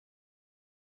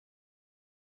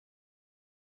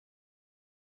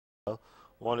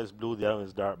One is blue, the other one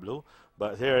is dark blue.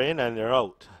 But they're in and they're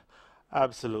out.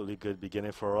 Absolutely good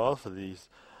beginning for all for these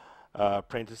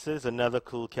apprentices. Another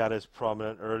cool cat is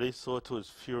prominent early. So too is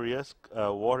Furious.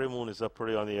 Water Moon is up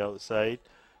pretty on the outside.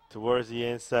 Towards the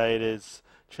inside is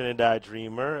Trinidad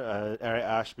Dreamer. Eric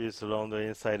Ashby is along the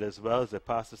inside as well as they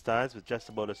pass the stands with just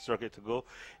about a circuit to go.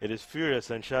 It is Furious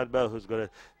and Shad Bell who's going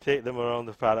to take them around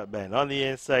the paddock bend. On the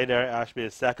inside, Eric Ashby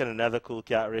is second. Another cool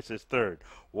cat race is third.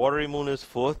 Watery Moon is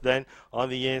fourth. Then on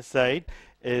the inside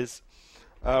is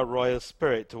Royal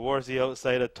Spirit. Towards the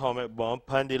outside, Atomic Bomb.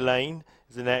 Pundy Line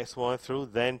is the next one through.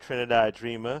 Then Trinidad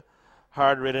Dreamer.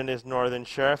 Hard ridden is Northern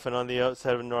Sheriff, and on the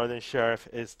outside of Northern Sheriff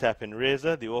is Steppin'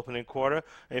 Razor. The opening quarter,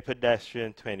 a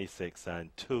pedestrian 26 and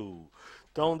 2.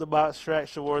 Down the back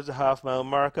stretch towards the half-mile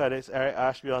marker, it's Eric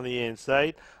Ashby on the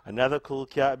inside. Another cool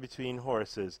cat between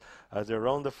horses. As they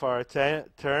round the far turn,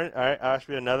 Eric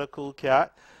Ashby, another cool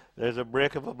cat. There's a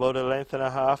break of about a length and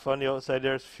a half. On the outside,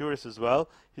 there's Furious as well.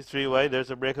 He's three wide. There's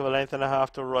a break of a length and a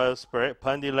half to Royal Spirit.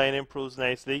 Pundy Line improves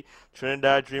nicely.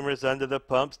 Trinidad Dreamers under the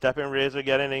pump. Stepping Razor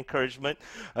getting encouragement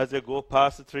as they go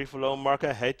past the 3 furlong mark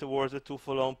and head towards the 2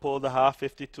 furlong pole, the half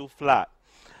 52 flat.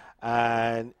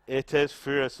 And it is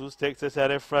Furious who sticks his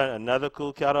head in front. Another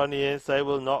cool cat on the inside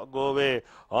will not go away.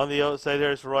 On the outside,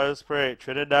 there's Royal Spirit,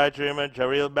 Trinidad Dreamer,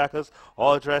 Jarrell Beckers,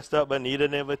 all dressed up but need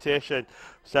an invitation.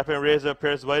 Stepping Razor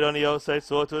appears wide on the outside,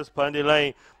 so to his Pundy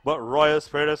Line. But Royal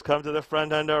Spirit has come to the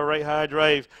front under a right hand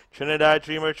drive. Trinidad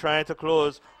Dreamer trying to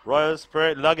close. Royal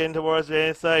Spirit lugging towards the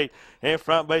inside. In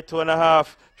front by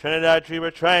 2.5. Trinidad Dreamer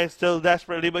trying still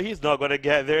desperately, but he's not going to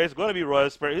get there. It's going to be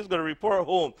Royal Spirit. He's going to report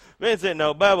home. Wins it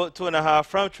now by about 2.5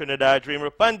 from Trinidad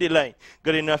Dreamer. Pundy Line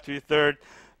good enough to be third.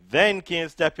 Then came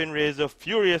Stepping Razor.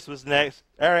 Furious was next.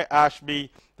 Eric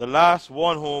Ashby. The last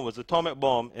one home was Atomic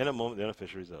Bomb. In a moment, the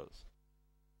unofficial results.